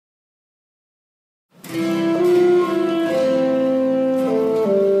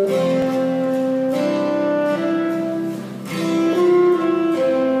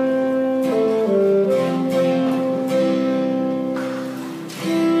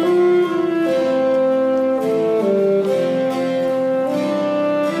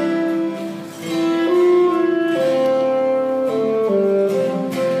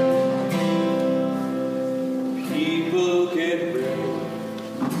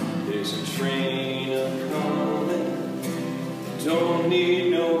There's a train a-coming, don't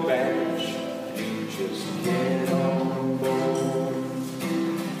need no badge, you just get on board.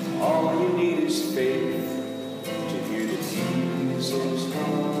 All you need is faith to hear the Jesus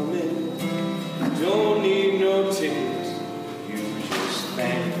humming. Don't need no ticket, you just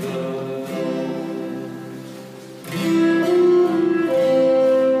thank the Lord.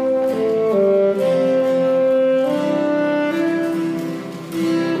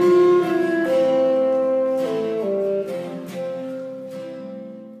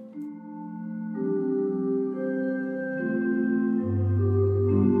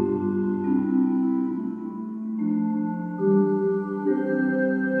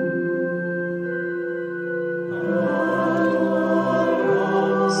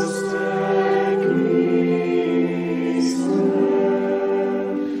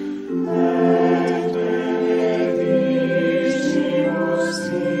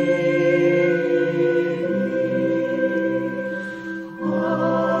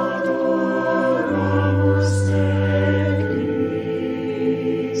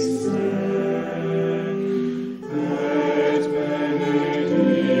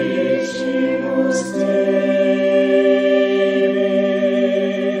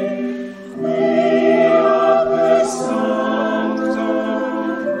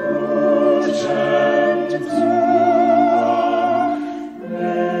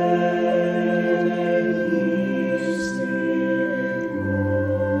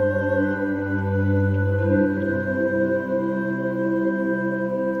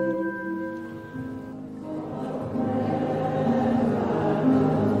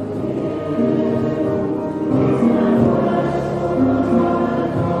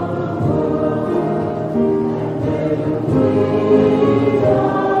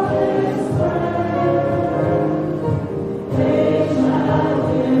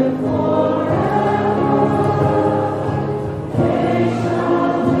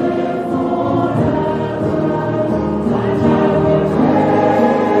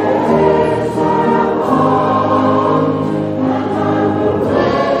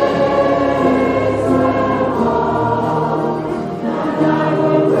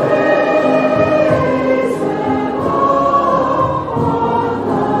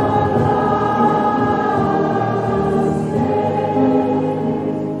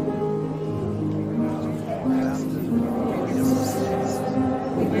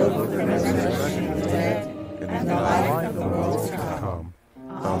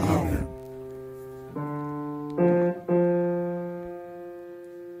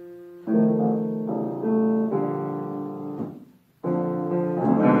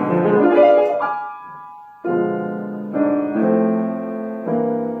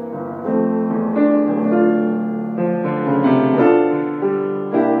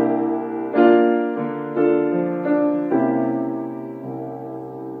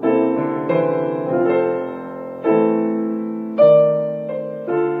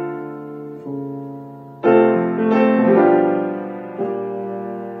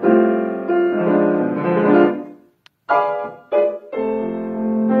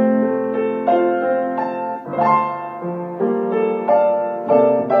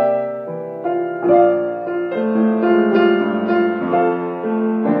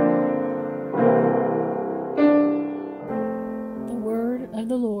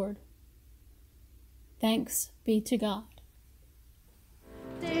 Thanks be to God.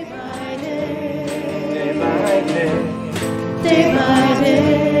 Day by day, day by day, day by day.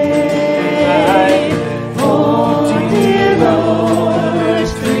 Oh, dear Lord,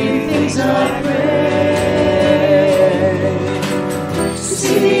 three things I pray: to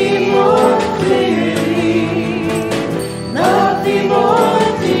see more clearly, love thee more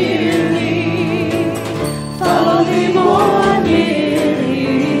dearly, follow thee more nearly,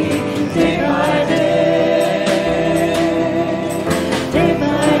 day by day.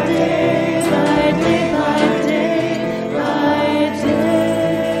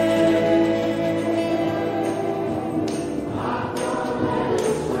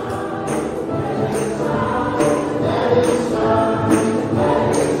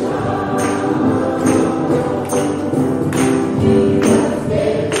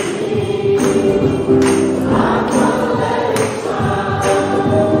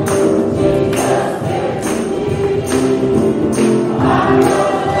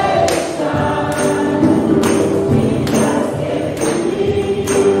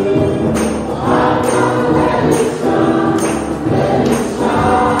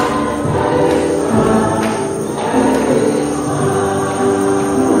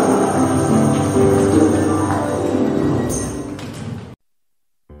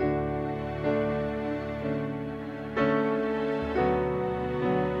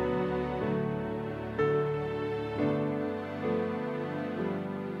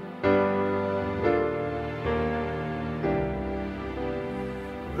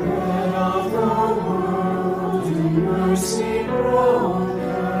 of the world in mercy broken,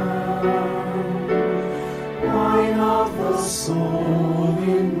 wine of the soul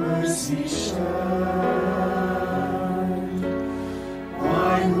in mercy shed,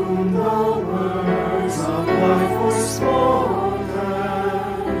 by whom the words of life were spoken,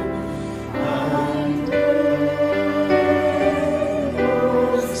 and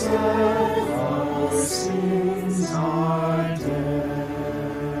whose death our sins are dead.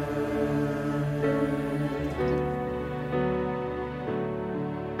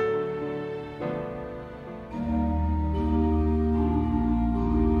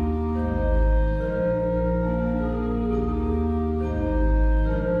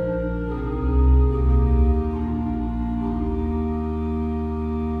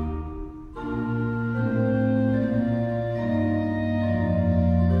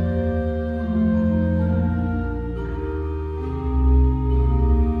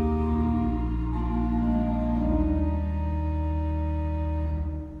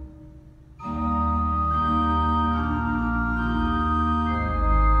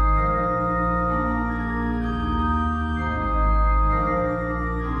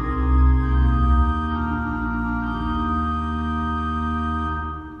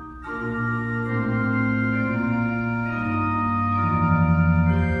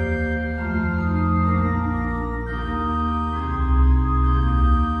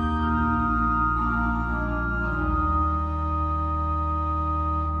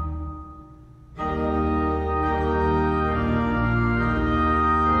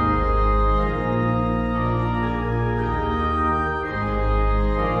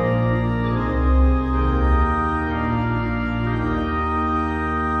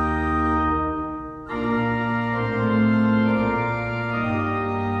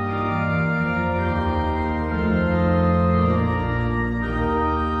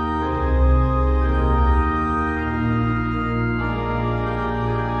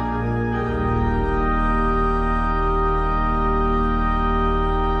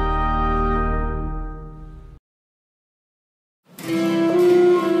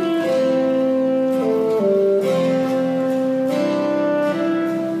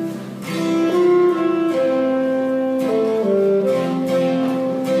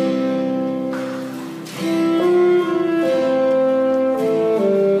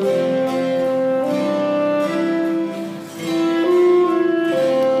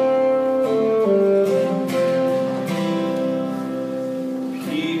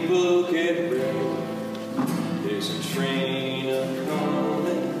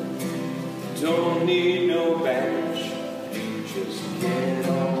 Don't need no badge, you just get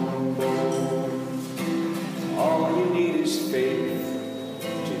on board. All you need is faith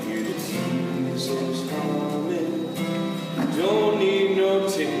to hear the Jesus coming. Don't need no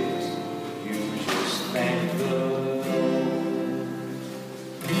ticket, you just thank the Lord.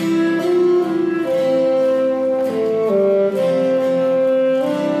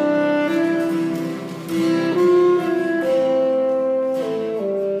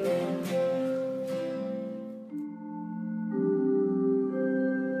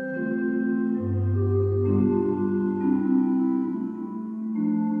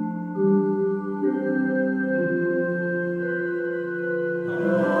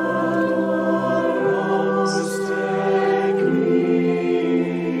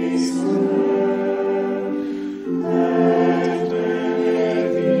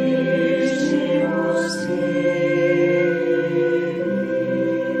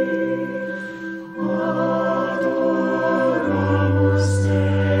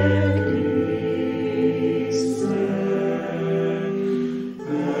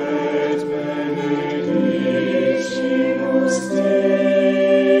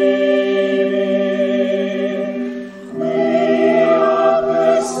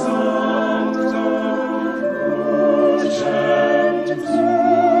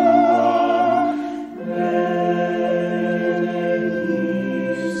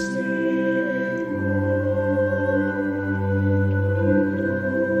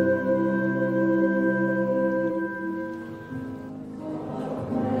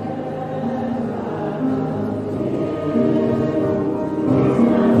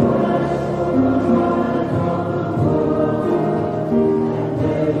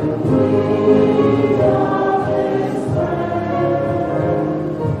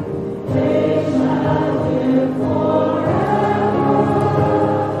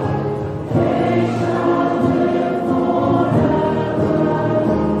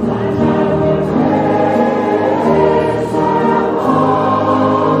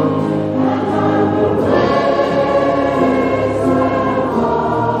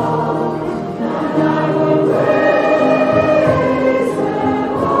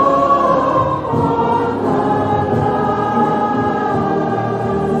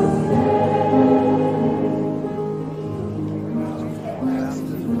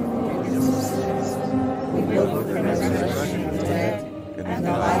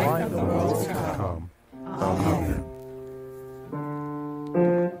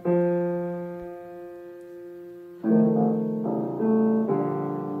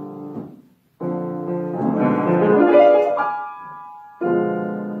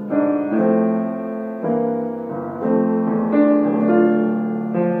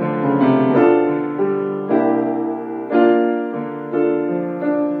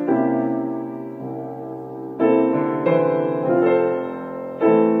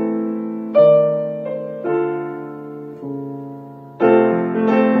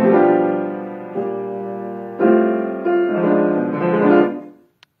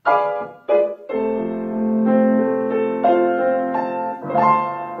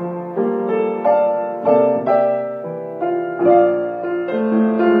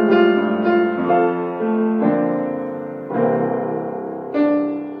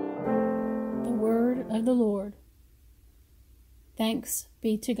 of the Lord. Thanks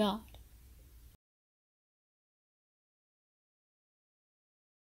be to God.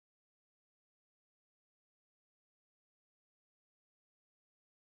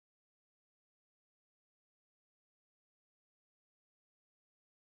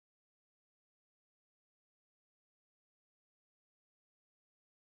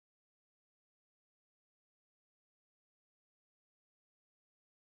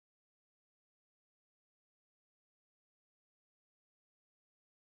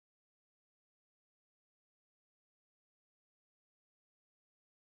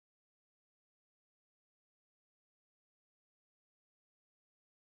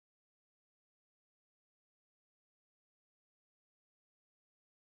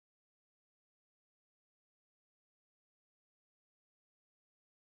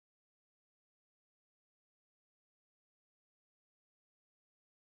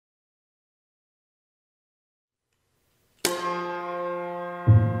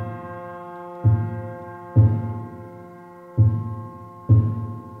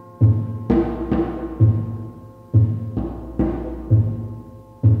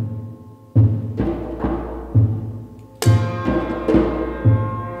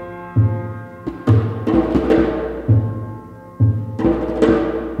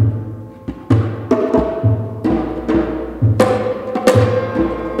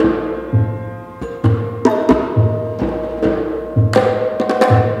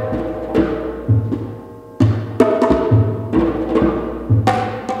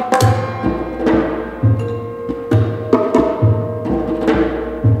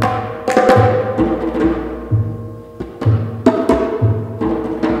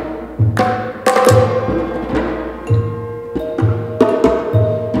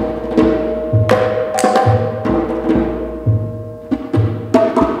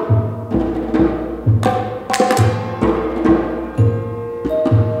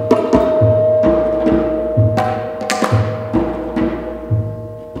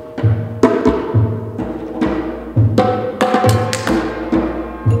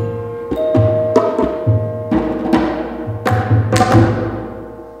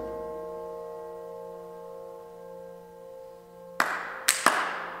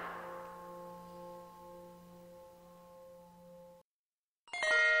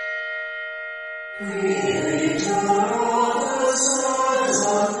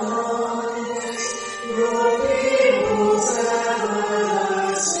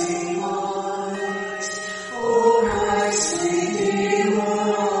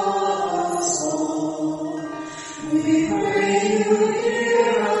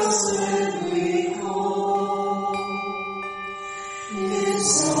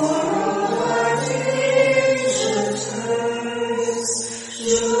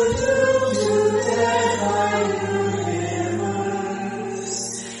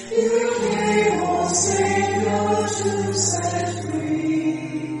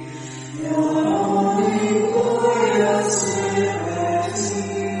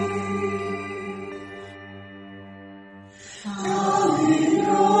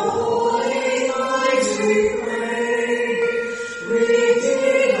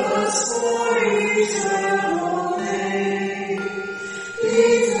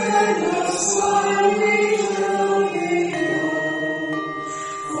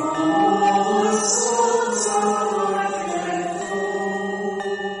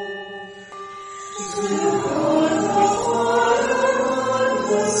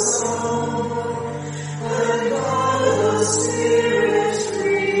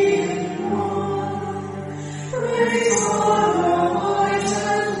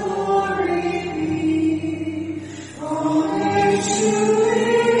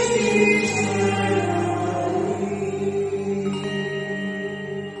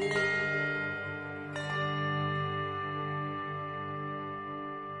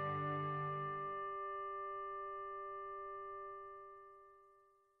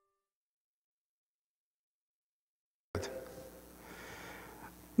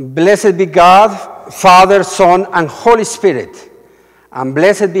 Blessed be God, Father, Son, and Holy Spirit, and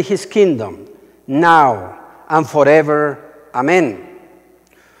blessed be his kingdom, now and forever. Amen.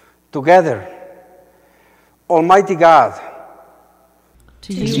 Together, Almighty God,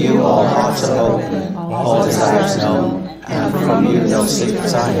 to you all hearts are open, all desires known, and from you no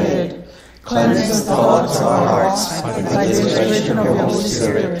secrets are hid. Cleanse the thoughts of our hearts by the inspiration of your Holy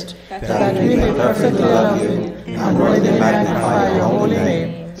Spirit, that we may perfectly love you and worthily magnify your holy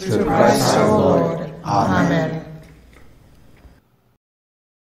name. Through Christ our Lord. Amen.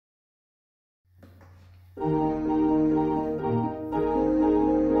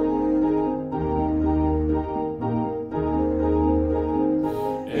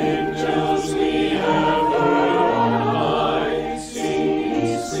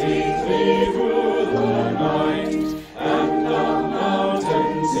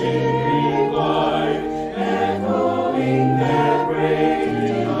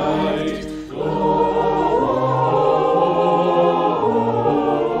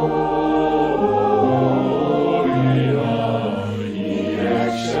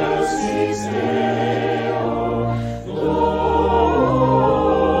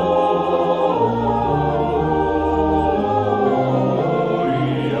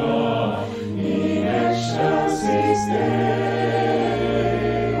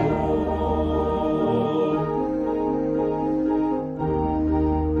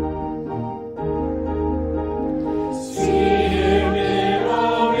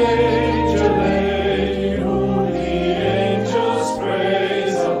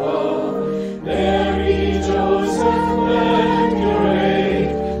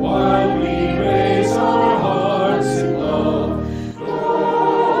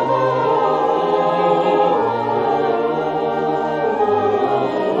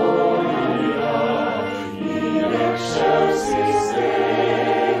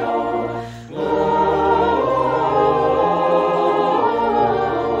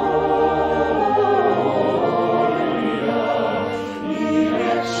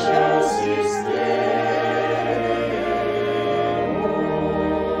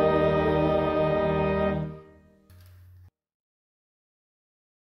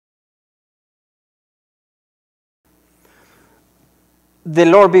 The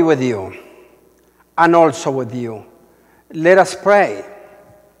Lord be with you, and also with you. Let us pray.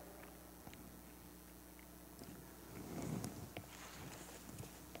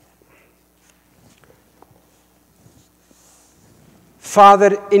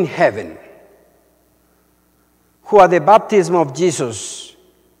 Father in heaven, who at the baptism of Jesus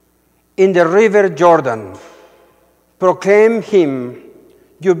in the river Jordan proclaimed him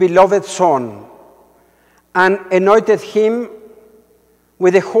your beloved Son and anointed him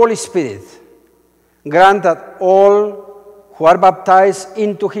with the Holy Spirit, grant that all who are baptized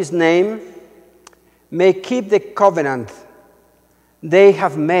into his name may keep the covenant they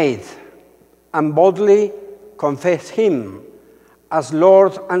have made and boldly confess him as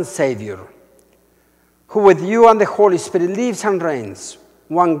Lord and Savior, who with you and the Holy Spirit lives and reigns,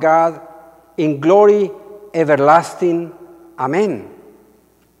 one God, in glory everlasting. Amen.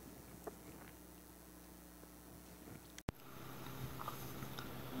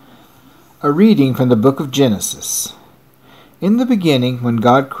 A reading from the book of Genesis. In the beginning, when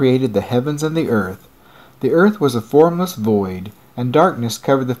God created the heavens and the earth was a formless void, and darkness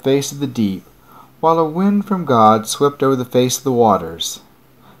covered the face of the deep, while a wind from God swept over the face of the waters.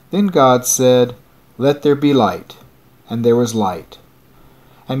 Then God said, "Let there be light," and there was light.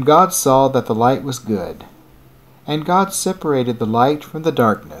 And God saw that the light was good. And God separated the light from the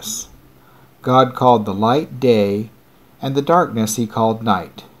darkness. God called the light day, and the darkness he called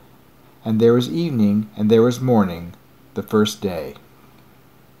night. And there was evening, and there was morning, the first day.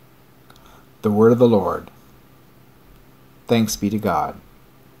 The word of the Lord. Thanks be to God.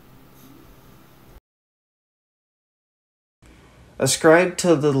 Ascribe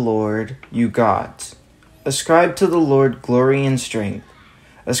to the Lord, you gods. Ascribe to the Lord glory and strength.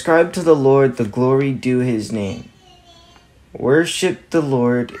 Ascribe to the Lord the glory due his name. Worship the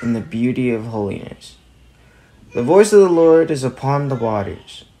Lord in the beauty of holiness. The voice of the Lord is upon the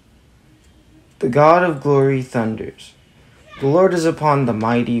waters. The God of glory thunders. The Lord is upon the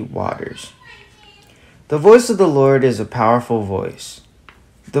mighty waters. The voice of the Lord is a powerful voice.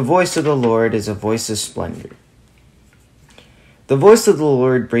 The voice of the Lord is a voice of splendor. The voice of the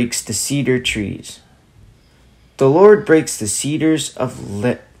Lord breaks the cedar trees. The Lord breaks the cedars of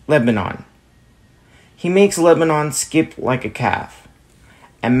Lebanon. He makes Lebanon skip like a calf,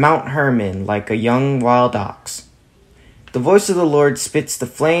 and Mount Hermon like a young wild ox. The voice of the Lord spits the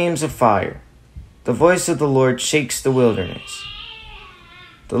flames of fire. The voice of the Lord shakes the wilderness.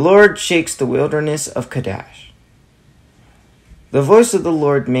 The Lord shakes the wilderness of Kadesh. The voice of the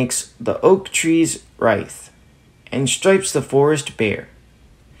Lord makes the oak trees writhe, and stripes the forest bare.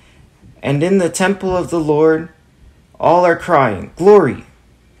 And in the temple of the Lord, all are crying, "Glory!"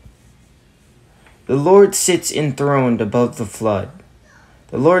 The Lord sits enthroned above the flood.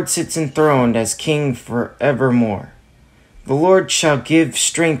 The Lord sits enthroned as King forevermore. The Lord shall give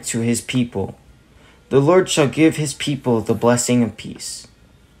strength to his people. The Lord shall give his people the blessing of peace.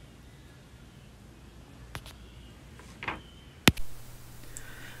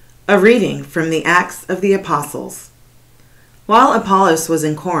 A reading from the Acts of the Apostles. While Apollos was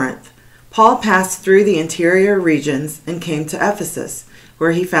in Corinth, Paul passed through the interior regions and came to Ephesus,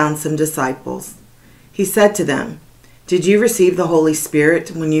 where he found some disciples. He said to them, "Did you receive the Holy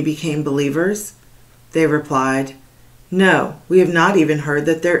Spirit when you became believers?" They replied, "No, we have not even heard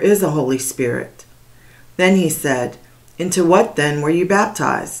that there is a Holy Spirit." Then he said, "Into what then were you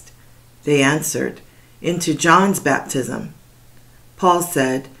baptized?" They answered, "Into John's baptism." Paul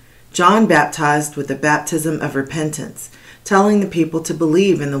said, "John baptized with the baptism of repentance, telling the people to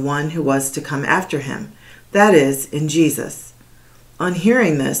believe in the one who was to come after him, that is, in Jesus." On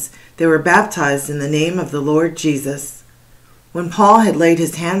hearing this, they were baptized in the name of the Lord Jesus. When Paul had laid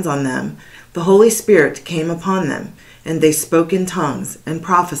his hands on them, the Holy Spirit came upon them, and they spoke in tongues and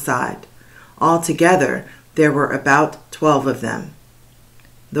prophesied. Altogether, there were about 12 of them.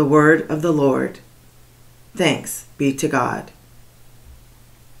 The word of the Lord. Thanks be to God.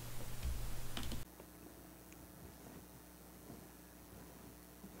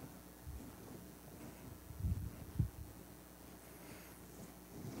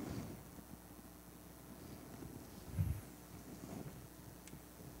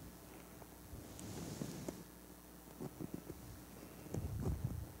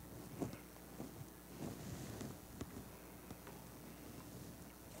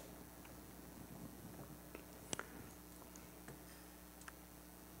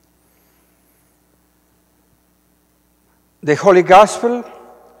 The Holy Gospel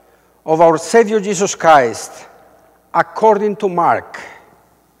of our Savior Jesus Christ, according to Mark.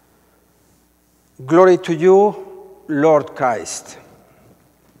 Glory to you, Lord Christ.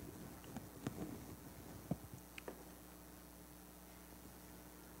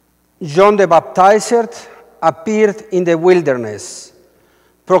 John the Baptizer appeared in the wilderness,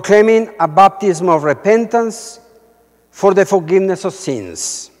 proclaiming a baptism of repentance for the forgiveness of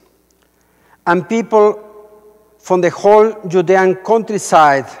sins. And people from the whole Judean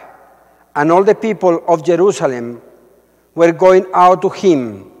countryside and all the people of Jerusalem were going out to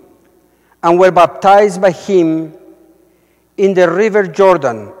him and were baptized by him in the river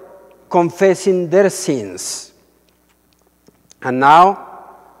Jordan, confessing their sins. And now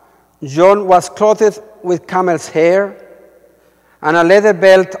John was clothed with camel's hair and a leather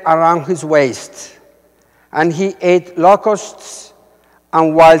belt around his waist, and he ate locusts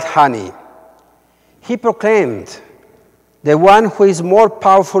and wild honey. He proclaimed, "The one who is more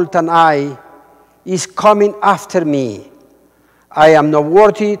powerful than I is coming after me. I am not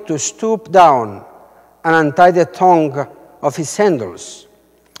worthy to stoop down and untie the thong of his sandals.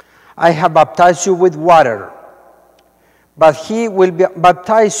 I have baptized you with water, but he will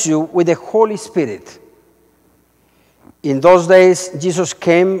baptize you with the Holy Spirit." In those days, Jesus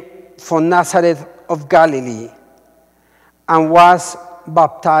came from Nazareth of Galilee and was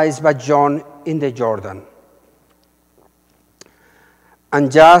baptized by John in the Jordan.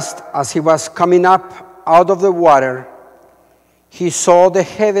 And just as he was coming up out of the water, he saw the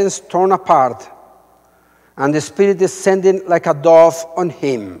heavens torn apart and the Spirit descending like a dove on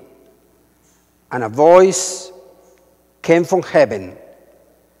him. And a voice came from heaven,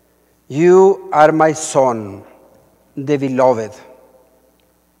 "You are my Son, the Beloved.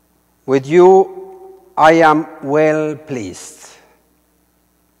 With you I am well pleased."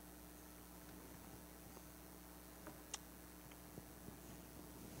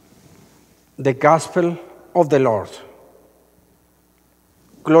 The Gospel of the Lord.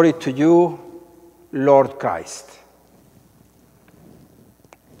 Glory to you, Lord Christ.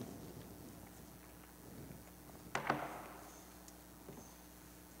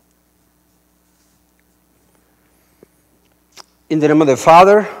 In the name of the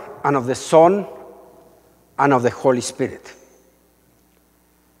Father, and of the Son, and of the Holy Spirit.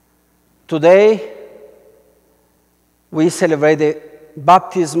 Today, we celebrate the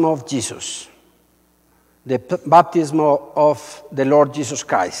baptism of Jesus, the baptism of the Lord Jesus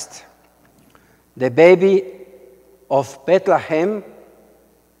Christ. The baby of Bethlehem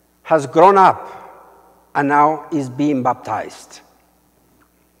has grown up and now is being baptized.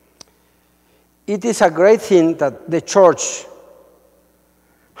 It is a great thing that the Church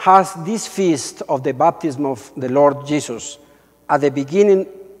has this feast of the baptism of the Lord Jesus at the beginning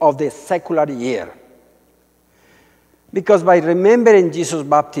of the secular year. Because by remembering Jesus'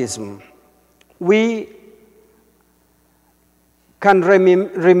 baptism, we can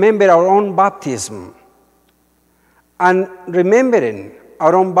remember our own baptism. And remembering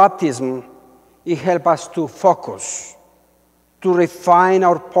our own baptism, it helps us to focus, to refine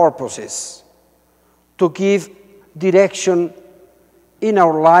our purposes, to give direction in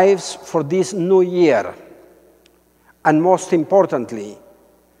our lives for this new year. And most importantly,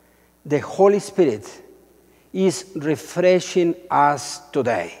 the Holy Spirit is refreshing us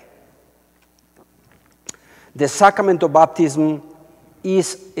today. The sacrament of baptism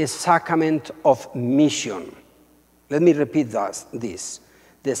is a sacrament of mission. Let me repeat this.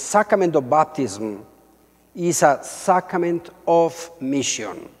 The sacrament of baptism is a sacrament of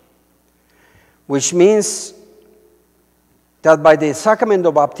mission, which means that by the sacrament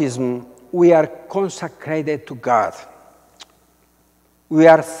of baptism, we are consecrated to God. We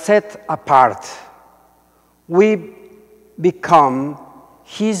are set apart. We become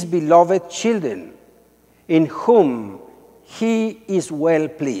His beloved children, in whom He is well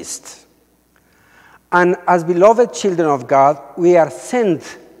pleased. And as beloved children of God, we are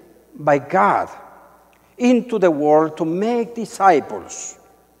sent by God into the world to make disciples,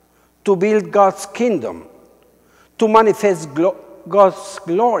 to build God's kingdom, to manifest God's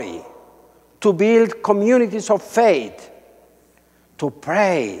glory, to build communities of faith, to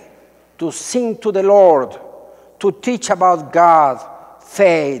pray, to sing to the Lord, to teach about God,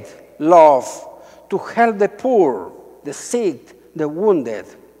 faith, love, to help the poor, the sick, the wounded.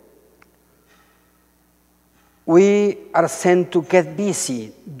 We are sent to get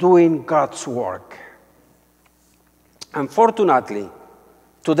busy doing God's work. Unfortunately,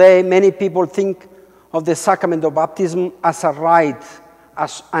 today many people think of the sacrament of baptism as a rite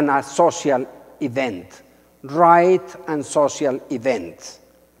and a social event. Rite and social event.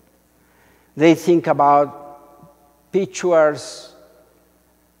 They think about pictures,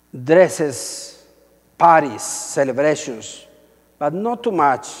 dresses, parties, celebrations, but not too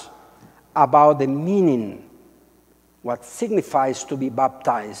much about the meaning, what signifies to be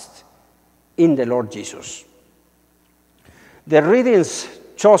baptized in the Lord Jesus. The readings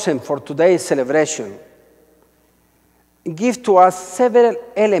chosen for today's celebration give to us several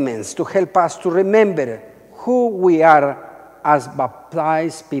elements to help us to remember who we are as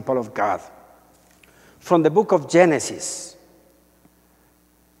baptized people of God. From the book of Genesis,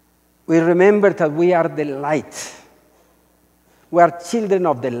 we remember that we are the light. We are children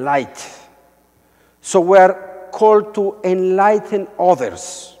of the light. So we are called to enlighten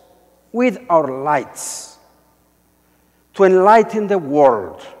others with our lights, to enlighten the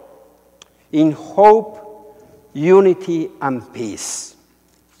world in hope, unity, and peace.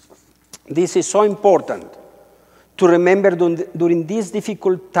 This is so important to remember during these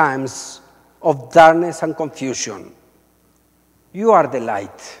difficult times of darkness and confusion. You are the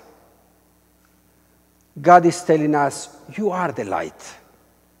light. God is telling us, you are the light.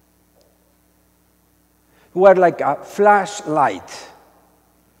 You are like a flashlight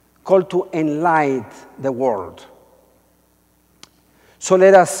called to enlighten the world. So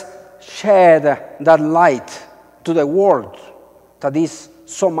let us shed that light to the world that is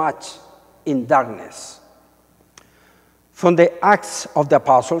so much in darkness. From the Acts of the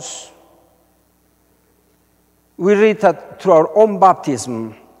Apostles, we read that through our own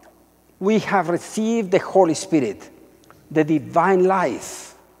baptism, we have received the Holy Spirit, the divine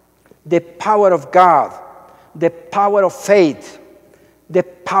life, the power of God, the power of faith, the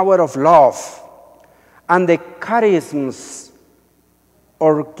power of love, and the charisms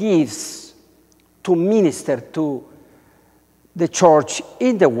or gifts to minister to the church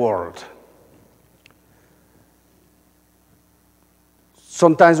in the world.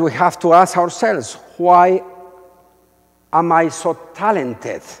 Sometimes we have to ask ourselves, why am I so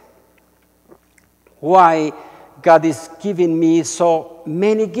talented? Why God is giving me so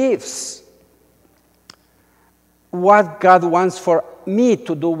many gifts? What God wants for me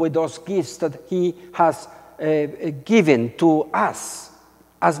to do with those gifts that He has given to us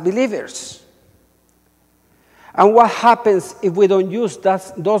as believers? And what happens if we don't use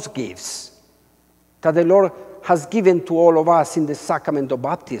those gifts that the Lord has given to all of us in the sacrament of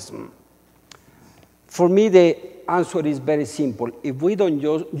baptism? For me, the answer is very simple. If we don't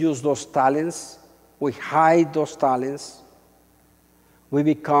use those talents, we hide those talents, we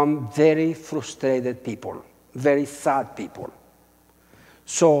become very frustrated people, very sad people.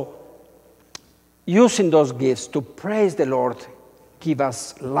 So, using those gifts to praise the Lord give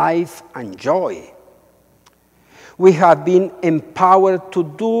us life and joy. We have been empowered to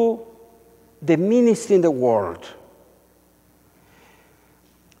do the ministry in the world.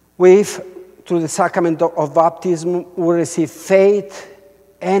 Through the sacrament of baptism, we receive faith,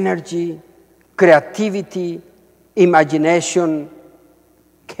 energy, creativity, imagination,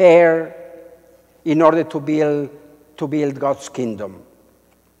 care, in order to build God's kingdom.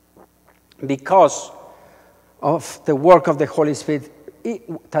 Because of the work of the Holy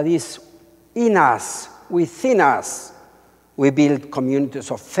Spirit that is in us, within us, we build communities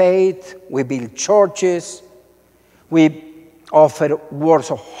of faith, we build churches, we offer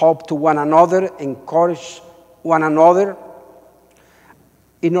words of hope to one another, encourage one another,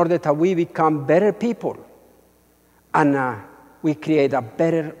 in order that we become better people and we create a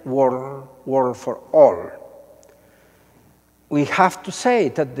better world for all. We have to say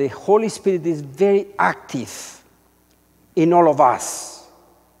that the Holy Spirit is very active in all of us.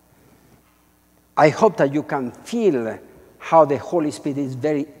 I hope that you can feel how the Holy Spirit is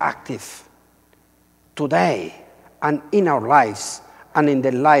very active today and in our lives and in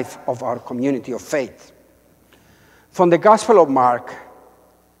the life of our community of faith. From the Gospel of Mark,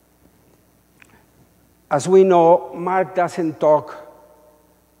 as we know, Mark doesn't talk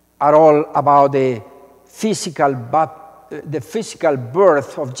at all about the physical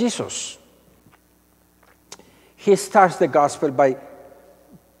birth of Jesus. He starts the Gospel by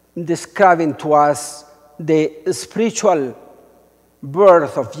describing to us the spiritual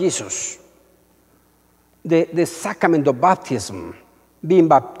birth of Jesus, the sacrament of baptism, being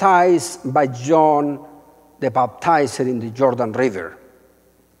baptized by John the Baptizer in the Jordan River.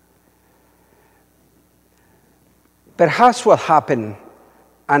 Perhaps what happened,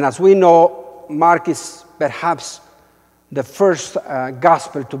 and as we know, Mark is perhaps the first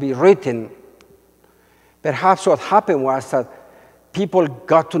gospel to be written, perhaps what happened was that people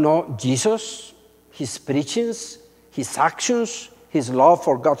got to know Jesus, his preachings, his actions, his love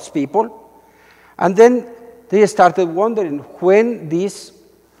for God's people. And then they started wondering when this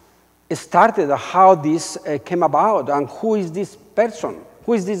started, how this came about, and who is this person?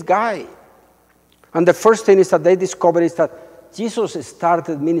 Who is this guy? And the first thing is that they discovered is that Jesus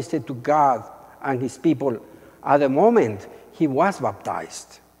started ministering to God and his people at the moment he was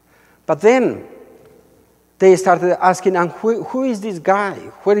baptized. But then they started asking, and who is this guy?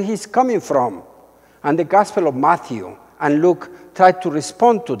 Where he's coming from? And the Gospel of Matthew and Luke tried to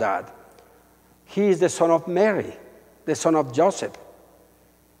respond to that. He is the son of Mary, the son of Joseph,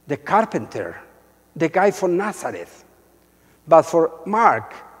 the carpenter, the guy from Nazareth. But for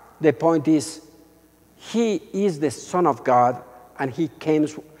Mark, the point is, he is the Son of God, and he came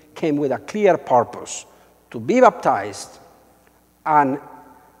with a clear purpose, to be baptized, and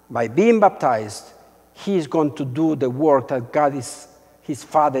by being baptized, he is going to do the work that God is, his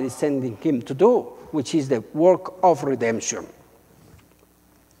Father is sending him to do, which is the work of redemption.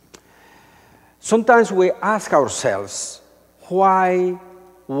 Sometimes we ask ourselves, why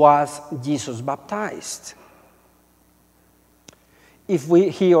was Jesus baptized? If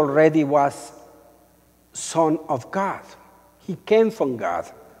he already was Son of God. He came from God.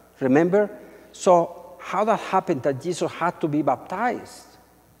 Remember? So how that happened that Jesus had to be baptized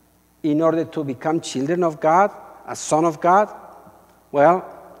in order to become children of God, a son of God? Well,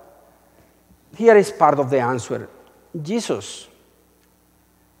 here is part of the answer. Jesus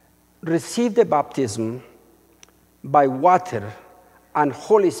received the baptism by water and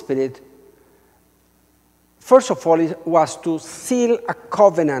Holy Spirit. First of all, it was to seal a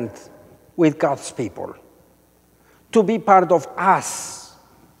covenant with God's people, to be part of us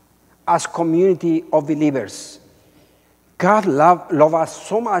as community of believers. God loves us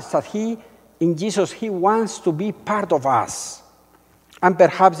so much that in Jesus, he wants to be part of us. And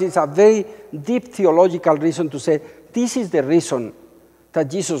perhaps it's a very deep theological reason to say, this is the reason that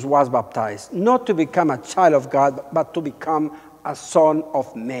Jesus was baptized, not to become a child of God, but to become a son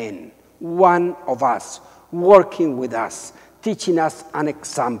of man, one of us, working with us, teaching us an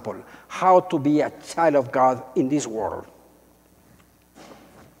example, how to be a child of God in this world.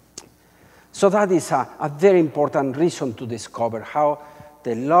 So that is a very important reason to discover how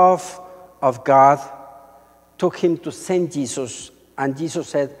the love of God took him to send Jesus, and Jesus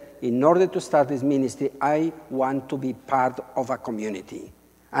said, in order to start this ministry, I want to be part of a community.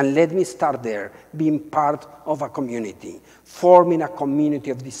 And let me start there, being part of a community, forming a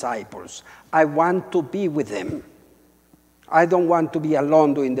community of disciples. I want to be with them. I don't want to be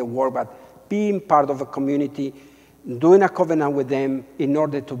alone doing the work, but being part of a community, doing a covenant with them in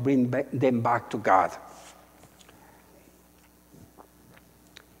order to bring them back to God.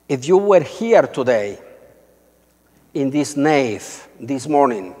 If you were here today, in this nave, this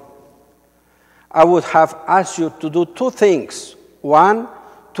morning, I would have asked you to do two things. One,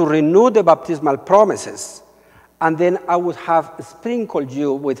 to renew the baptismal promises, and then I would have sprinkled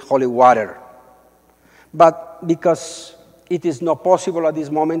you with holy water. But because it is not possible at this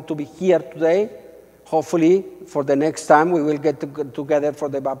moment to be here today, hopefully for the next time we will get together for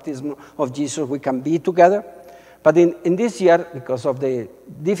the baptism of Jesus, we can be together. But in this year, because of the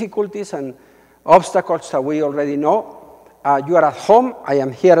difficulties and obstacles that we already know, you are at home, I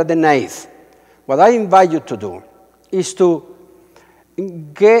am here at the nave. What I invite you to do is to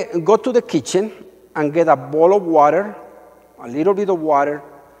go to the kitchen and get a bowl of water, a little bit of water,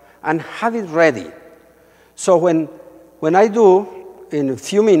 and have it ready. So when I do, in a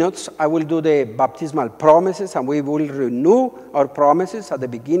few minutes, I will do the baptismal promises, and we will renew our promises at the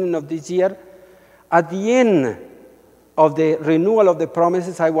beginning of this year. At the end of the renewal of the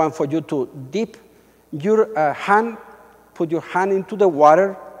promises, I want for you to dip your hand, put your hand into the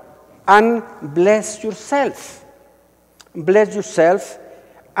water, and bless yourself. Bless yourself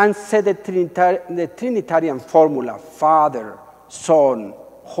and say the Trinitarian formula, Father, Son,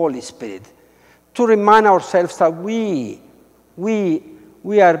 Holy Spirit, to remind ourselves that we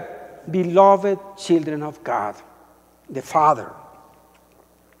are beloved children of God, the Father.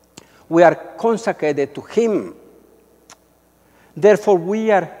 We are consecrated to him. Therefore,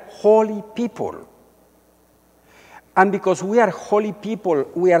 we are holy people. And because we are holy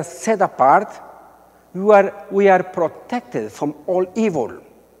people, we are set apart. We are protected from all evil,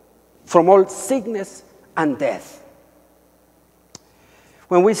 from all sickness and death.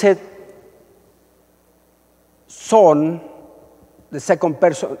 When we said Son, the second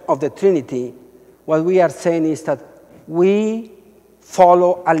person of the Trinity, what we are saying is that we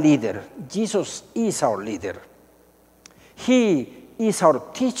follow a leader. Jesus is our leader. He is our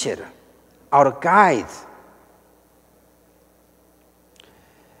teacher, our guide.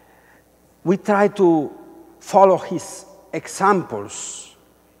 We try to follow his examples.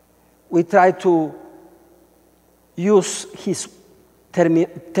 We try to use his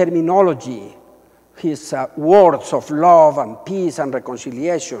terminology, his words of love and peace and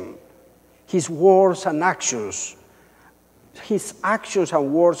reconciliation, his words and actions. His actions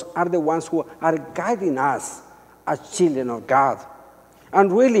and words are the ones who are guiding us as children of God.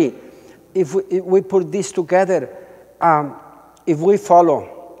 And really, if we put this together, if we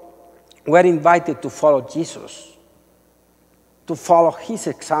follow, we're invited to follow Jesus, to follow his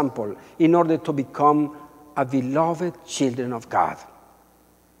example in order to become a beloved children of God.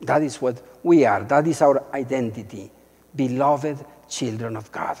 That is what we are. That is our identity, beloved children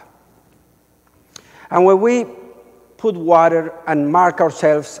of God. And when we put water and mark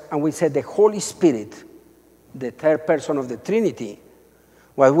ourselves and we say the Holy Spirit, the third person of the Trinity,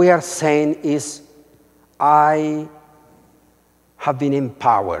 what we are saying is, I have been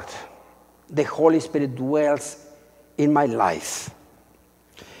empowered. The Holy Spirit dwells in my life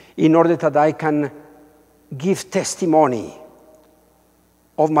in order that I can give testimony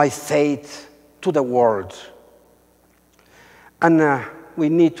of my faith to the world. And we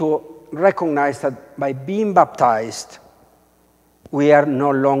need to recognize that by being baptized, we are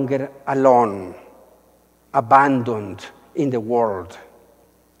no longer alone, abandoned in the world.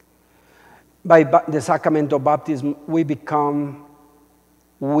 By the sacrament of baptism, we become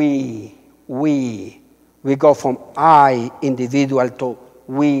we. We go from I, individual, to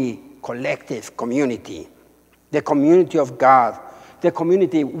we, collective, community. The community of God, the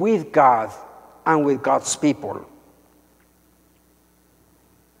community with God and with God's people.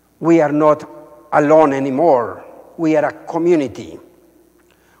 We are not alone anymore. We are a community.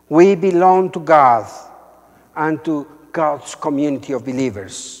 We belong to God and to God's community of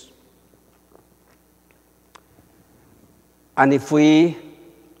believers. And if we,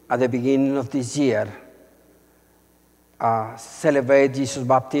 at the beginning of this year, celebrate Jesus'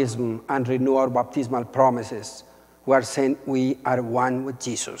 baptism and renew our baptismal promises, we are saying we are one with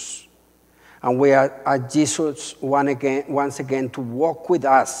Jesus. And we are at Jesus once again to walk with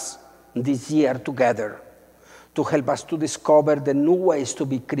us this year together, to help us to discover the new ways to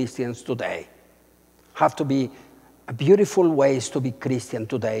be Christians today. Have to be beautiful ways to be Christian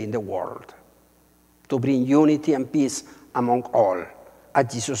today in the world, to bring unity and peace among all,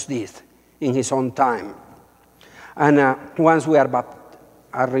 as Jesus did in his own time. And once we are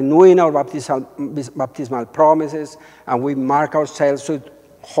renewing our baptismal promises, and we mark ourselves with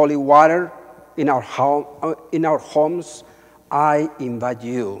holy water in our homes, I invite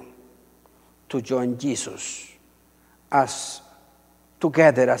you to join Jesus as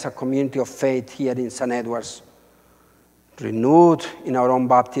together as a community of faith here in St. Edward's, renewed in our own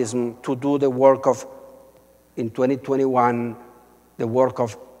baptism, to do the work of, in 2021, the work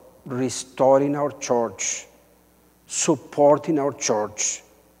of restoring our church, supporting our church,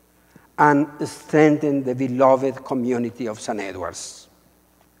 and strengthening the beloved community of St. Edward's.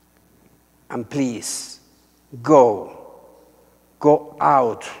 And please, go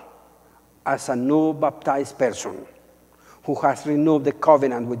out as a new baptized person who has renewed the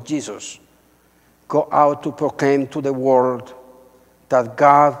covenant with Jesus. Go out to proclaim to the world that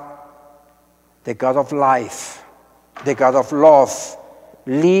God, the God of life, the God of love,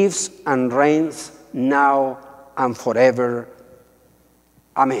 lives and reigns now and forever.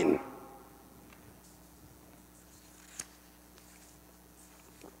 Amen.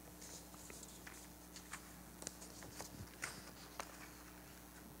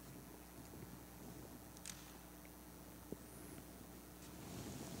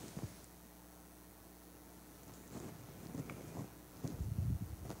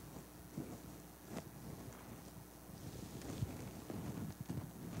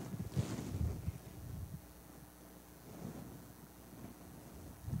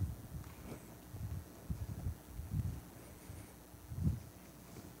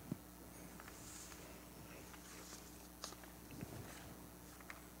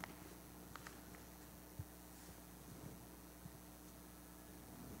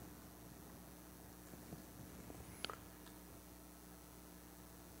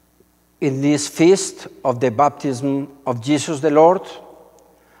 In this feast of the baptism of Jesus the Lord,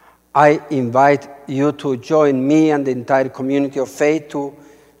 I invite you to join me and the entire community of faith to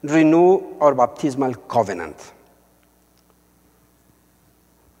renew our baptismal covenant.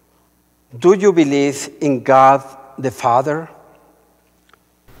 Do you believe in God the Father?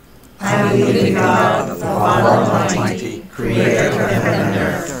 I believe in God the Father Almighty, creator of heaven and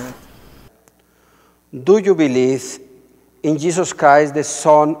earth. Do you believe in Jesus Christ, the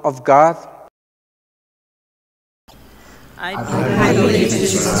Son of God? I believe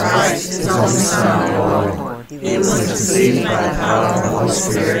Jesus Christ, his only Son, our Lord. He was conceived by the power of the Holy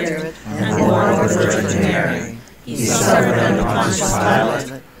Spirit and born of the Virgin Mary. He suffered under Pontius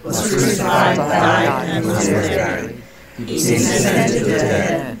Pilate, was crucified, died, and was buried. He descended to the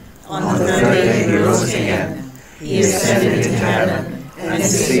dead. On the third day he rose again. He ascended into heaven and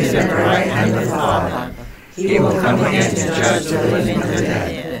is seated at the right hand of the Father. He will come again to judge the living and the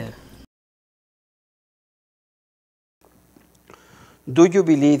dead. Do you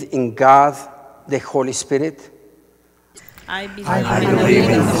believe in God, the Holy Spirit? I believe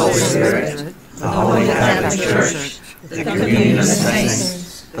in the Holy Spirit, the Holy Catholic Church, the communion of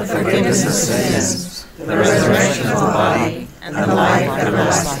saints, the forgiveness of sins, the resurrection of the body, and the life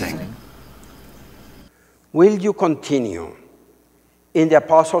everlasting. Will you continue in the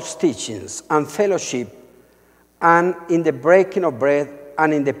apostles' teachings and fellowship, and in the breaking of bread,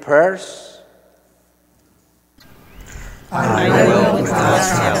 and in the prayers? I will with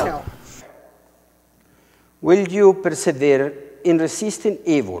God's help. Will you persevere in resisting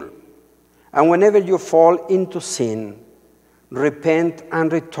evil, and whenever you fall into sin, repent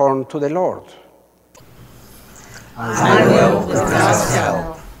and return to the Lord? I will with God's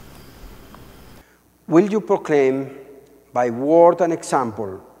help. Will you proclaim by word and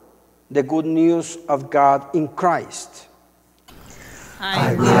example the good news of God in Christ?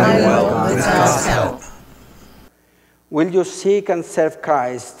 I will with God's help. Will you seek and serve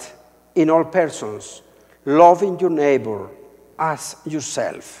Christ in all persons, loving your neighbor as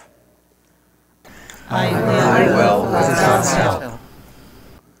yourself? I will with God's help.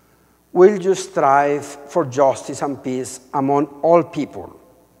 Will you strive for justice and peace among all people,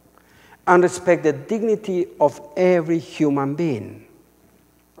 and respect the dignity of every human being?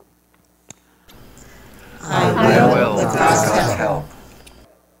 I will with God's help.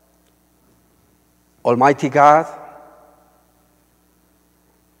 Almighty God,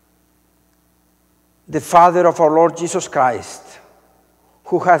 the Father of our Lord Jesus Christ,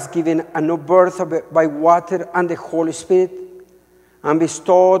 who has given a new birth by water and the Holy Spirit, and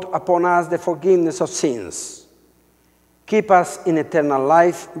bestowed upon us the forgiveness of sins, keep us in eternal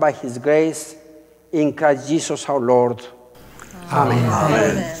life by his grace, in Christ Jesus our Lord. Amen.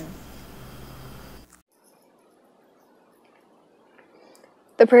 Amen.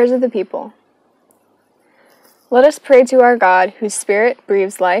 The prayers of the people. Let us pray to our God, whose Spirit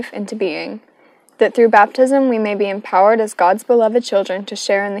breathes life into being, that through baptism we may be empowered as God's beloved children to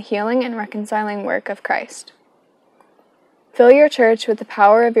share in the healing and reconciling work of Christ. Fill your church with the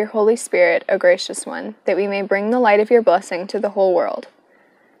power of your Holy Spirit, O gracious one, that we may bring the light of your blessing to the whole world.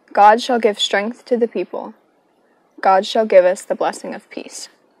 God shall give strength to the people. God shall give us the blessing of peace.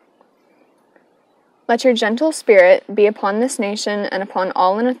 Let your gentle spirit be upon this nation and upon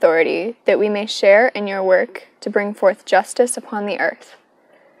all in authority, that we may share in your work to bring forth justice upon the earth.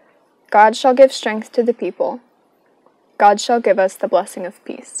 God shall give strength to the people. God shall give us the blessing of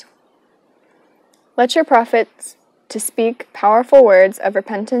peace. Let your prophets to speak powerful words of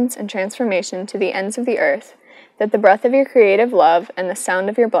repentance and transformation to the ends of the earth, that the breath of your creative love and the sound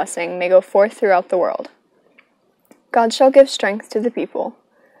of your blessing may go forth throughout the world. God shall give strength to the people.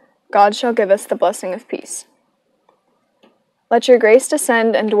 God shall give us the blessing of peace. Let your grace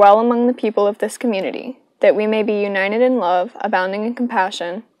descend and dwell among the people of this community, that we may be united in love, abounding in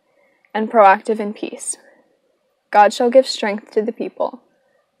compassion, and proactive in peace. God shall give strength to the people.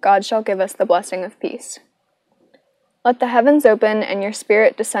 God shall give us the blessing of peace. Let the heavens open and your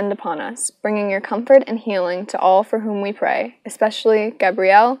Spirit descend upon us, bringing your comfort and healing to all for whom we pray, especially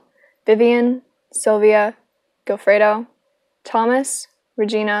Gabrielle, Vivian, Sylvia, Gilfredo, Thomas,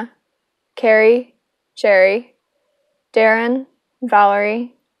 Regina, Carrie, Jerry, Darren,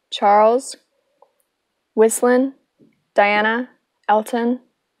 Valerie, Charles, Wislin, Diana, Elton,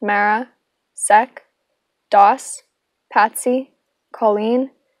 Mara, Sek, Doss, Patsy,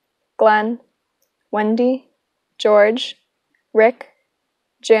 Colleen, Glenn, Wendy, George, Rick,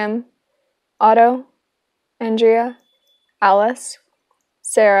 Jim, Otto, Andrea, Alice,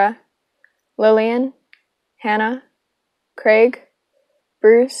 Sarah, Lillian, Hannah, Craig,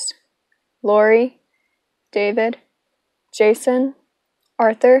 Bruce, Lori, David, Jason,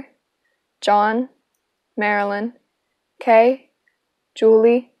 Arthur, John, Marilyn, Kay,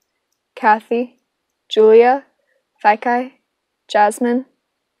 Julie, Kathy, Julia, Phyke, Jasmine,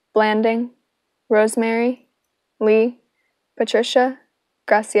 Blanding, Rosemary, Lee, Patricia,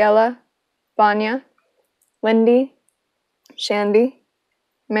 Graciela, Vanya, Lindy, Shandy,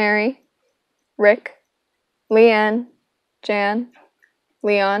 Mary, Rick, Leanne, Jan,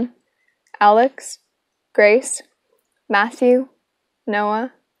 Leon, Alex, Grace, Matthew,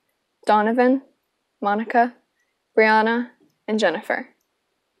 Noah, Donovan, Monica, Brianna, and Jennifer.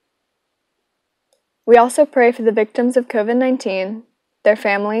 We also pray for the victims of COVID-19, their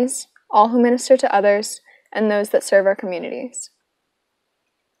families, all who minister to others, and those that serve our communities.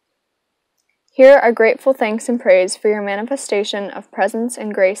 Here are grateful thanks and praise for your manifestation of presence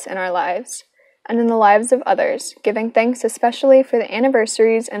and grace in our lives, and in the lives of others, giving thanks especially for the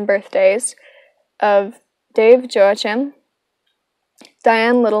anniversaries and birthdays of Dave Joachim,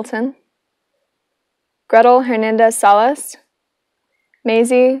 Diane Littleton, Gretel Hernandez Salas,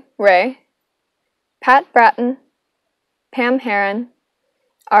 Maisie Ray, Pat Bratton, Pam Heron,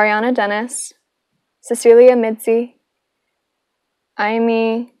 Ariana Dennis, Cecilia Midzi,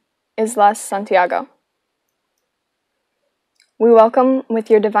 Aimee Islas Santiago. We welcome with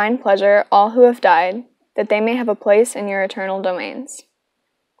your divine pleasure all who have died, that they may have a place in your eternal domains.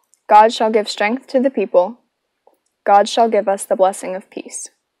 God shall give strength to the people. God shall give us the blessing of peace.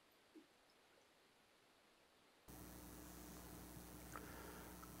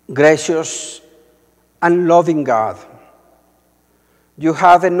 Gracious and loving God, you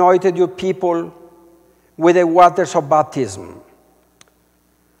have anointed your people with the waters of baptism,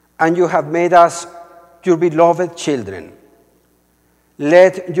 and you have made us your beloved children.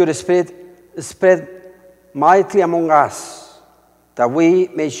 Let your Spirit spread mightily among us, that we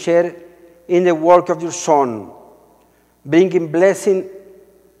may share in the work of your Son, bringing blessing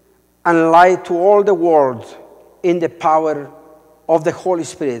and light to all the world in the power of the Holy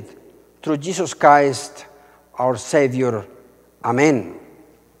Spirit, through Jesus Christ, our Savior. Amen.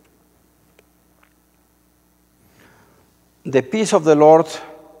 The peace of the Lord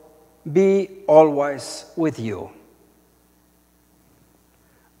be always with you,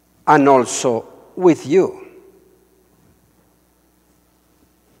 and also with you.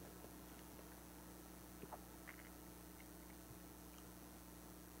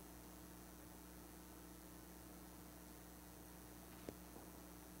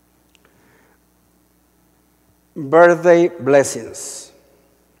 Birthday blessings.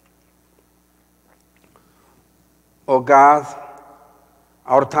 O God,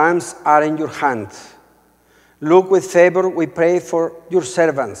 our times are in your hand. Look with favor, we pray, for your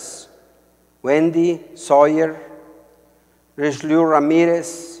servants, Wendy Sawyer, Richelieu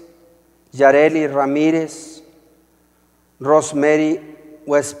Ramirez, Yareli Ramirez, Rosemary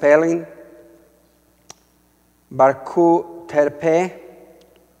Westpelling, Barku Terpe,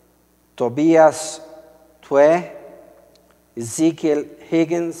 Tobias Tue, Ezekiel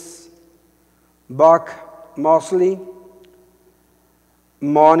Higgins, Buck Mosley,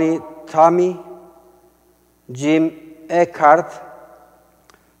 Moni Tommy, Jim Eckhart,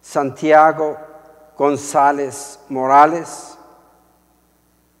 Santiago Gonzalez Morales,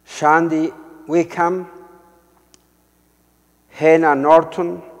 Shandy Wickham, Hannah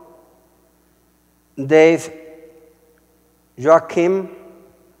Norton, Dave Joachim,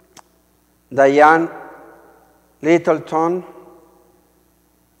 Diane Littleton,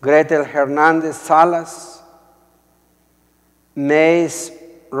 Gretel Hernandez Salas, Mace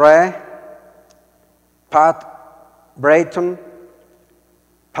Ray, Pat Brayton,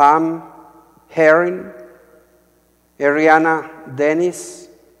 Pam Herring, Ariana Dennis,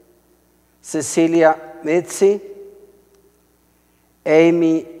 Cecilia Mitzi,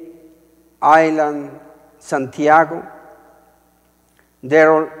 Amy Island Santiago,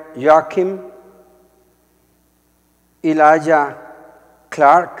 Daryl Joachim, Elijah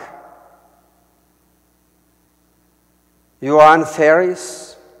Clark, Joan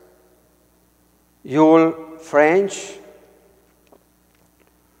Ferris, Yul French,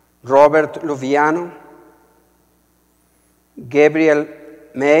 Robert Luviano, Gabriel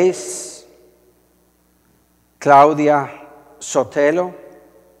Mays, Claudia Sotelo,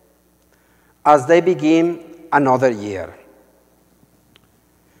 as they begin another year.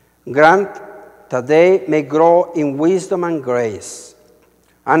 Grant that they may grow in wisdom and grace,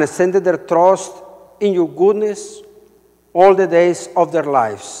 and extend their trust in your goodness all the days of their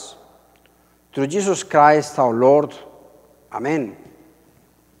lives. Through Jesus Christ our Lord. Amen.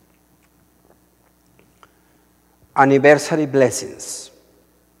 Anniversary blessings.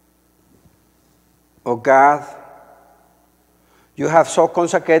 O God, you have so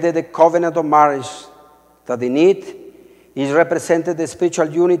consecrated the covenant of marriage that in it is represented the spiritual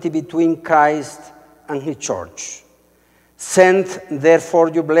unity between Christ and his church. Send, therefore,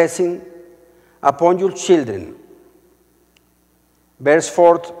 your blessing upon your children,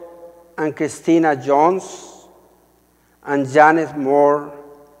 Beresford and Christina Jones, and Janet Moore,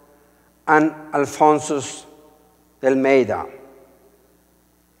 and Alphonsus Delmeida.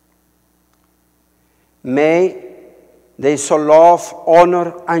 May they so love,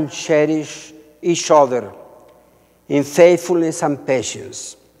 honor, and cherish each other in faithfulness and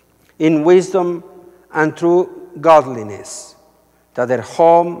patience, in wisdom and true godliness, that their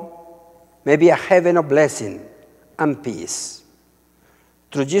home may be a heaven of blessing and peace.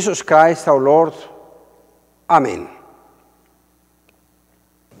 Through Jesus Christ our Lord. Amen.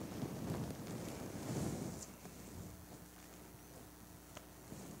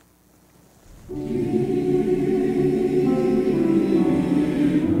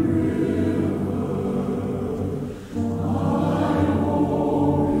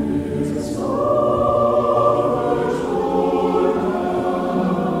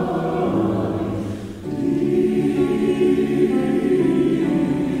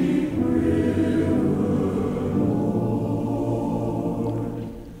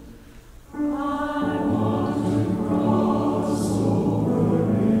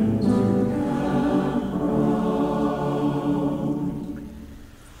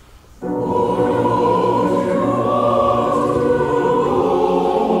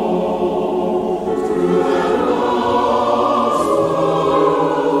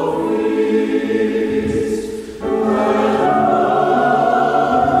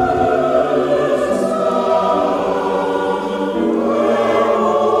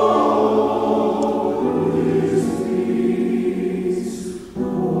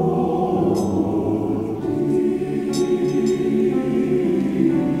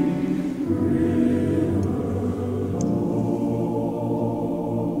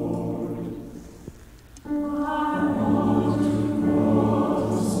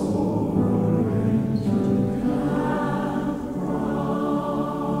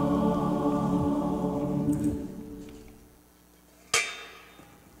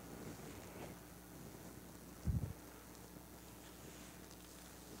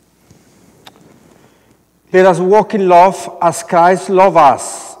 Let us walk in love as Christ loved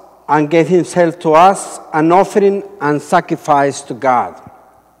us and gave himself to us, an offering and sacrifice to God.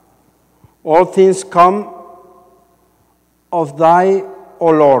 All things come of thy,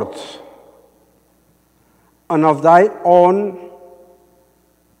 O Lord, and of thy own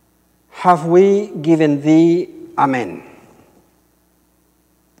have we given thee. Amen.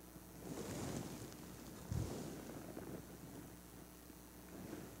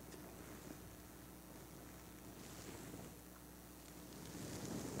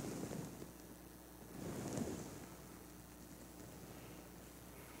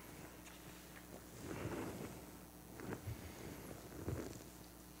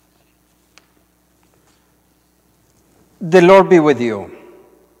 The Lord be with you,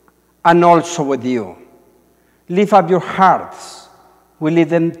 and also with you. Lift up your hearts. We lead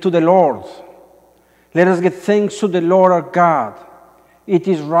them to the Lord. Let us give thanks to the Lord our God. It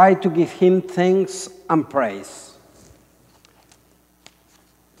is right to give him thanks and praise.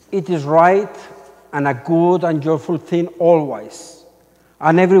 It is right and a good and joyful thing always,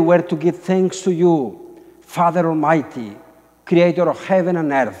 and everywhere to give thanks to you, Father Almighty, Creator of heaven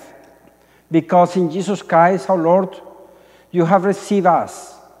and earth, because in Jesus Christ our Lord, you have received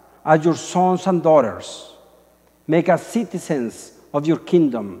us as your sons and daughters. Make us citizens of your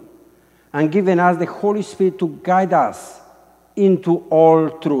kingdom, and given us the Holy Spirit to guide us into all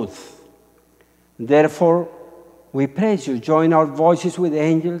truth. Therefore, we praise you. Join our voices with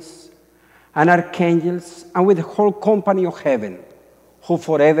angels and archangels and with the whole company of heaven, who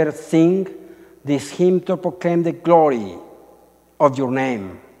forever sing this hymn to proclaim the glory of your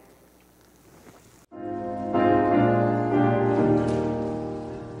name.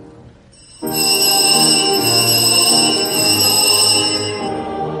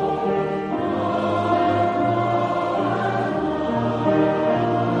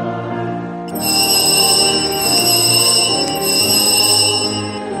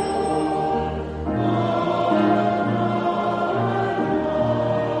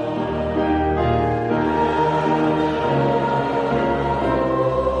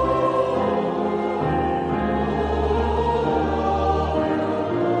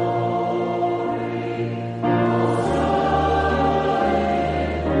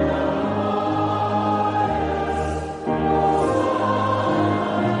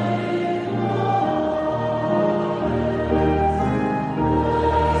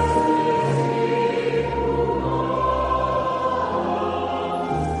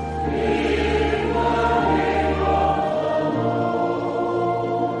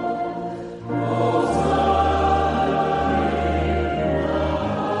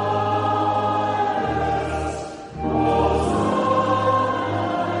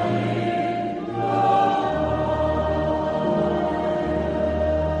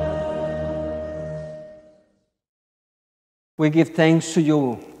 We give thanks to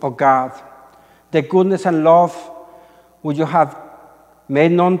you, O God, the goodness and love which you have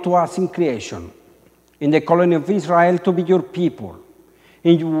made known to us in creation, in the colony of Israel to be your people,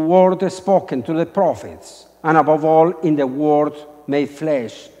 in your word spoken to the prophets, and above all in the word made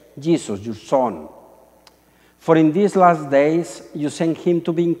flesh, Jesus, your Son. For in these last days you sent him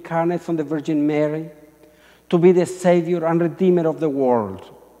to be incarnate from the Virgin Mary, to be the Savior and Redeemer of the world.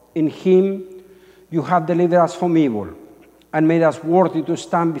 In him you have delivered us from evil, and made us worthy to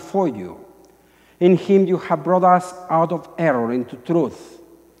stand before you. In him you have brought us out of error into truth,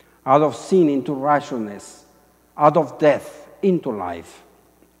 out of sin into righteousness, out of death into life.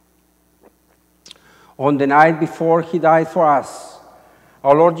 On the night before he died for us,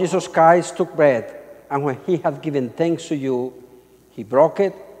 our Lord Jesus Christ took bread, and when he had given thanks to you, he broke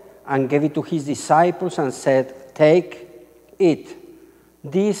it and gave it to his disciples and said, "Take, eat.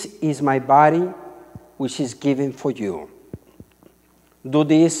 This is my body, which is given for you. Do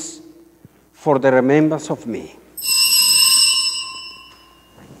this for the remembrance of me."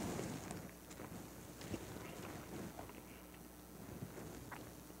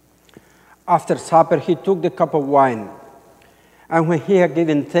 After supper, he took the cup of wine, and when he had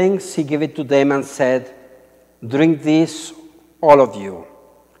given thanks, he gave it to them and said, "Drink this, all of you.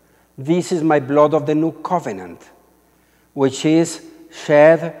 This is my blood of the new covenant, which is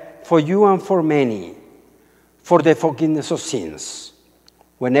shed for you and for many, for the forgiveness of sins.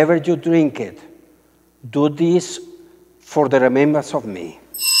 Whenever you drink it, do this for the remembrance of me."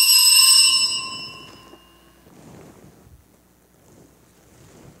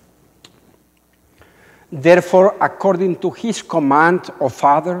 Therefore, according to his command, O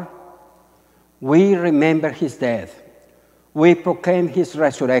Father, we remember his death. We proclaim his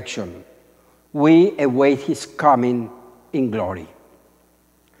resurrection. We await his coming in glory.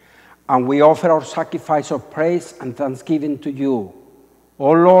 And we offer our sacrifice of praise and thanksgiving to you,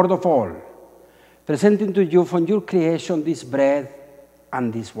 O Lord of all, presenting to you from your creation this bread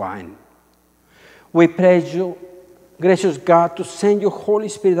and this wine. We praise you, gracious God, to send your Holy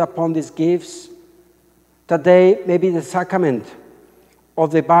Spirit upon these gifts, that they may be the sacrament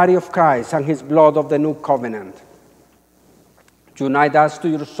of the body of Christ and his blood of the new covenant. Unite us to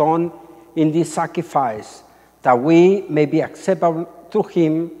your Son in this sacrifice, that we may be acceptable through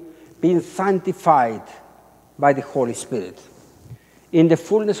him, being sanctified by the Holy Spirit. In the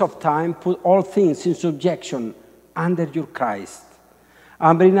fullness of time, put all things in subjection under your Christ,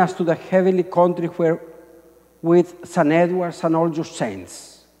 and bring us to the heavenly country where, with St. Edward and all your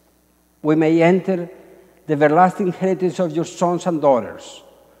saints, we may enter the everlasting inheritance of your sons and daughters,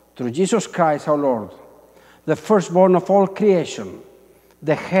 through Jesus Christ our Lord, the firstborn of all creation,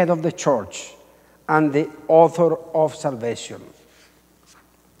 the head of the church, and the author of salvation.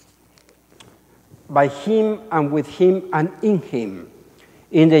 By him and with him and in him,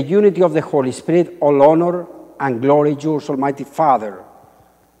 in the unity of the Holy Spirit, all honor and glory yours, Almighty Father,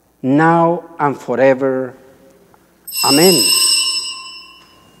 now and forever. Amen.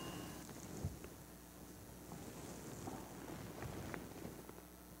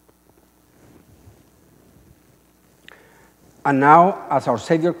 And now, as our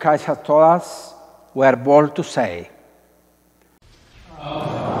Savior Christ has taught us, we are bold to say,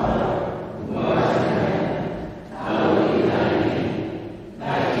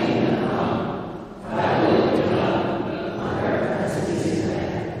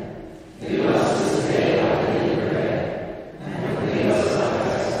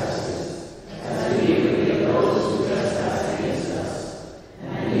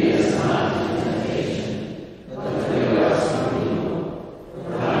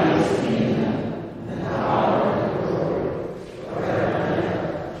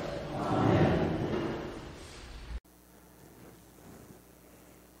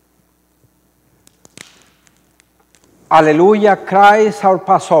 Alleluia, Christ our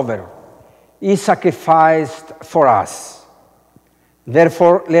Passover is sacrificed for us.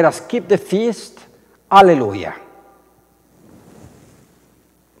 Therefore, let us keep the feast. Alleluia.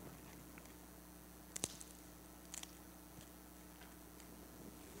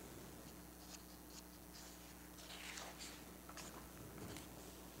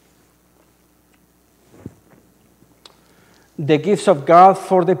 The gifts of God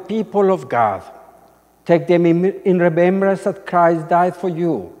for the people of God. Take them in remembrance that Christ died for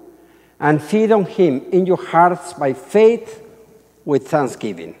you, and feed on him in your hearts by faith with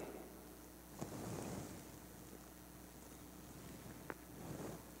thanksgiving.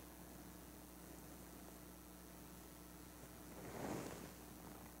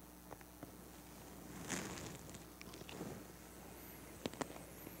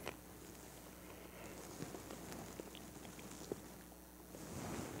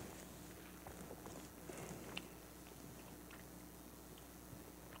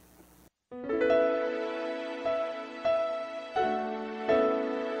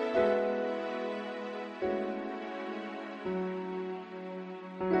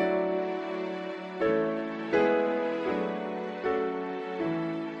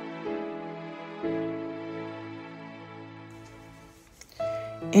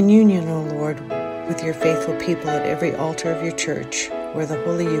 In union, O Lord, with your faithful people at every altar of your church, where the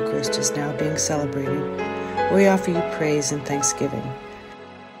Holy Eucharist is now being celebrated, we offer you praise and thanksgiving.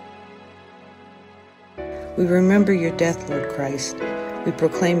 We remember your death, Lord Christ. We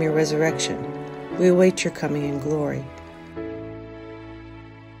proclaim your resurrection. We await your coming in glory.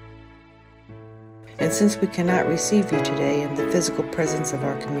 And since we cannot receive you today in the physical presence of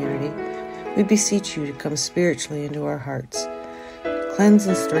our community, we beseech you to come spiritually into our hearts. Cleanse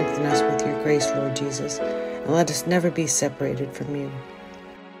and strengthen us with your grace, Lord Jesus, and let us never be separated from you.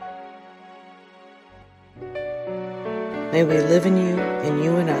 May we live in you and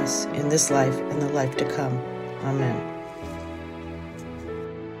you in us in this life and the life to come. Amen.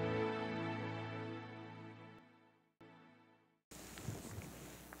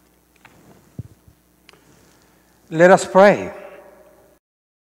 Let us pray.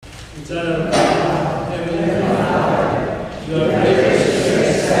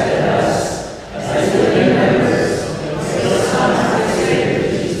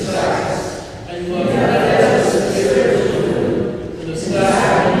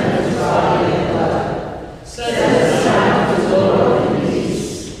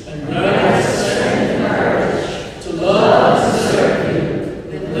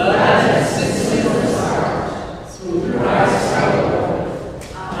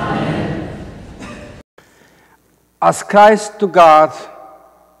 As Christ to God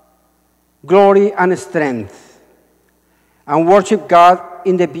glory, and strength, and worship God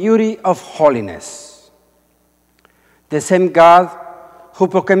in the beauty of holiness. The same God who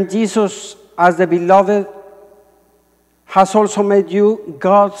proclaimed Jesus as the beloved has also made you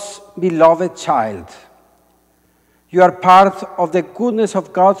God's beloved child. You are part of the goodness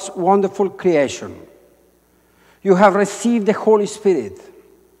of God's wonderful creation. You have received the Holy Spirit.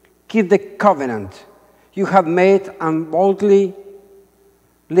 Keep the covenant you have made and boldly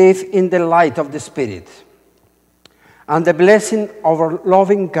live in the light of the Spirit. And the blessing of our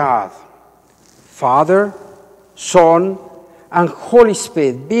loving God, Father, Son, and Holy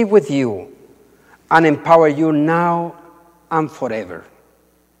Spirit be with you and empower you now and forever.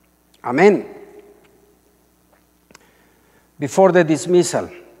 Amen. Before the dismissal,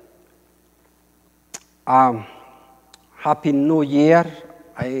 Happy New Year.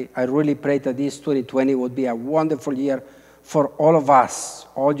 I really pray that this 2020 would be a wonderful year for all of us,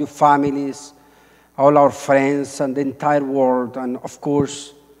 all your families, all our friends, and the entire world, and of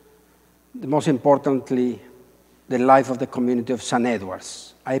course, most importantly, the life of the community of St.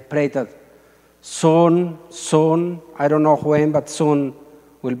 Edward's. I pray that soon, I don't know when, but soon,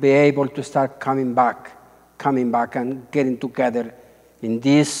 we'll be able to start coming back and getting together in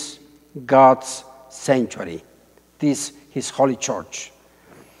this God's sanctuary, this His holy church.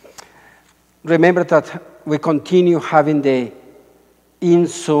 Remember that we continue having the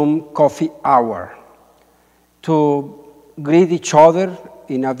in-Zoom coffee hour to greet each other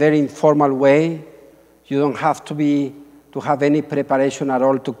in a very informal way. You don't have to have any preparation at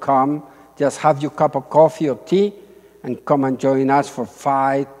all to come. Just have your cup of coffee or tea and come and join us for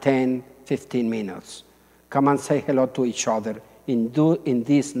 5, 10, 15 minutes. Come and say hello to each other in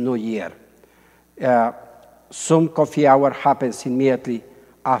this new year. Zoom coffee hour happens immediately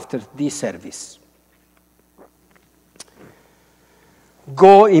after this service.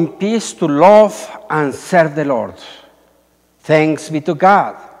 Go in peace to love and serve the Lord. Thanks be to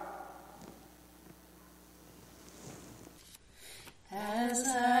God. As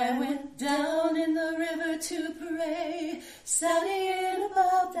I went down in the river to pray, studying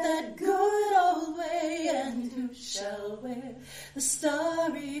about that good old way, and who shall wear the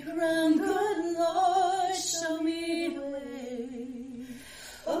starry crown?